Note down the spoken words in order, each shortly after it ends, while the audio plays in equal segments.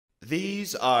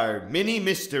These are Mini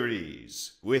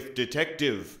Mysteries with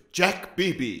Detective Jack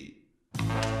Beebe.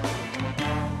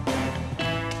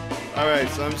 Alright,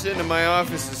 so I'm sitting in my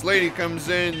office. This lady comes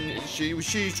in. She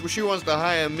wants to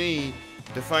hire me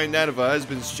to find out if her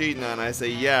husband's cheating on her. I say,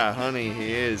 yeah, honey,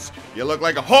 he is. You look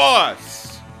like a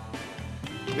horse!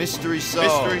 Mystery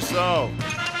solved. Mystery solved.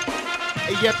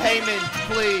 Your payment,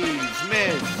 please,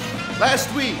 miss.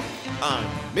 Last week on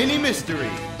Mini Mysteries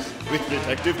with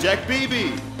Detective Jack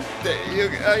Beebe.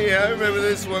 Yeah, I remember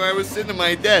this when I was sitting at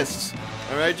my desk,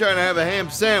 alright, trying to have a ham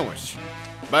sandwich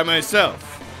by myself.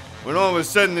 When all of a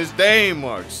sudden this dame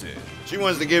walks in. She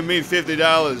wants to give me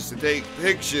 $50 to take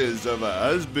pictures of her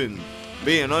husband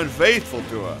being unfaithful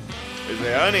to her. I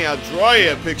say, honey, I'll draw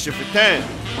you a picture for 10.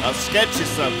 I'll sketch you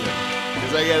something.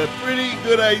 Because I got a pretty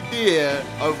good idea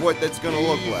of what that's going to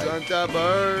look like. On top of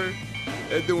her,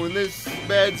 they're doing this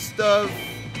bad stuff,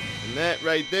 and that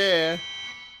right there.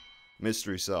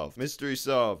 Mystery solved. Mystery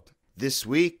solved. This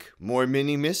week, more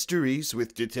mini mysteries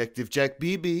with Detective Jack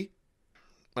Beebe.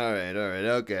 Alright,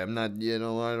 okay, I'm not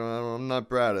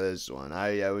proud of this one.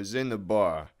 I was in the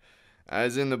bar.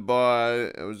 And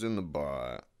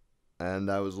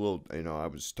I was a little, I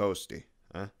was toasty.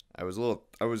 Huh? I was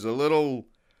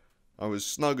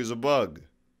snug as a bug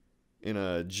in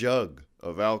a jug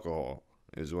of alcohol,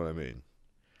 is what I mean.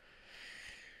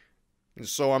 And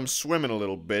so I'm swimming a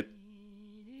little bit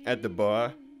at the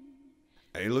bar.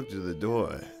 I looked at the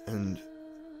door, and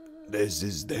there's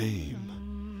this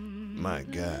dame. My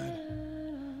God.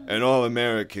 An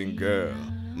all-American girl.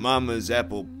 Mama's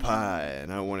apple pie,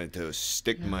 and I wanted to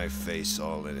stick my face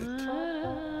all in it.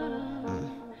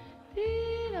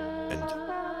 And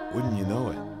wouldn't you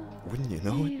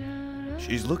know it,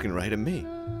 she's looking right at me.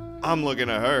 I'm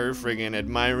looking at her, friggin'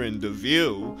 admiring the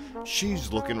view.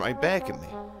 She's looking right back at me.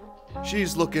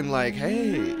 She's looking like,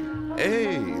 hey,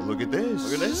 look at this.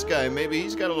 Look at this guy. Maybe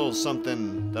he's got a little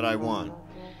something that I want.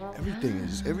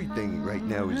 Everything right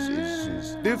now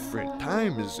is different.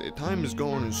 Time is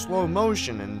going in slow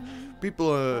motion, and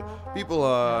people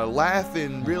are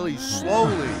laughing really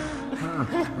slowly.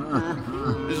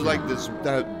 It's like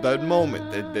that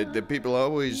moment that people are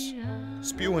always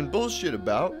spewing bullshit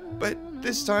about, but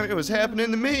this time it was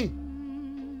happening to me,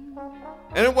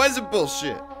 and it wasn't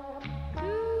bullshit.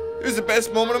 It was the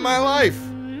best moment of my life,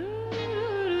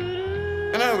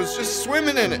 and I was just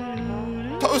swimming in it.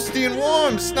 Toasty and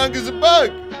warm, snug as a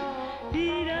bug.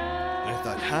 And I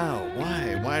thought, how?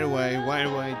 Why do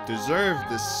I deserve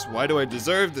this? Why do I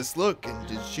deserve this look? And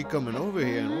is she coming over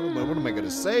here? And what am I gonna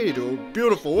say to a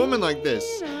beautiful woman like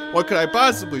this? What could I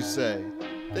possibly say?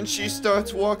 Then she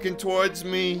starts walking towards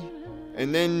me,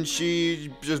 and then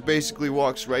she just basically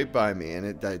walks right by me.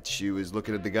 And that she was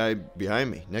looking at the guy behind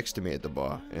me, next to me at the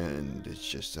bar, and it's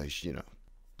just like, she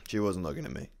wasn't looking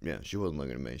at me. Yeah, she wasn't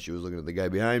looking at me. She was looking at the guy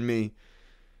behind me.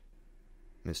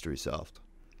 Mystery solved.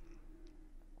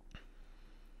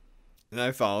 And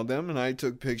I followed them, and I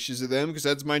took pictures of them, because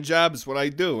that's my job, it's what I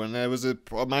do, and that was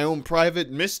my own private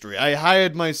mystery. I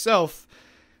hired myself,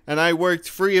 and I worked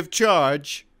free of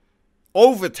charge,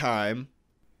 overtime,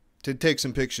 to take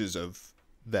some pictures of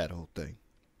that whole thing.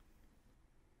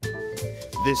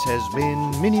 This has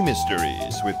been Mini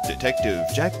Mysteries with Detective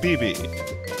Jack Beebe.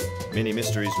 Mini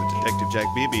Mysteries with Detective Jack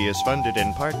Beebe is funded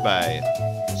in part by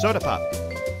Soda Pop,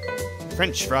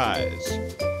 French fries,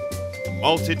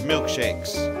 malted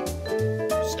milkshakes,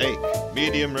 steak,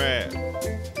 medium rare,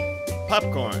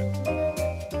 popcorn,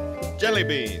 jelly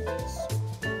beans,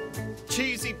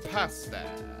 cheesy pasta,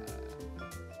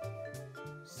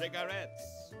 cigarettes.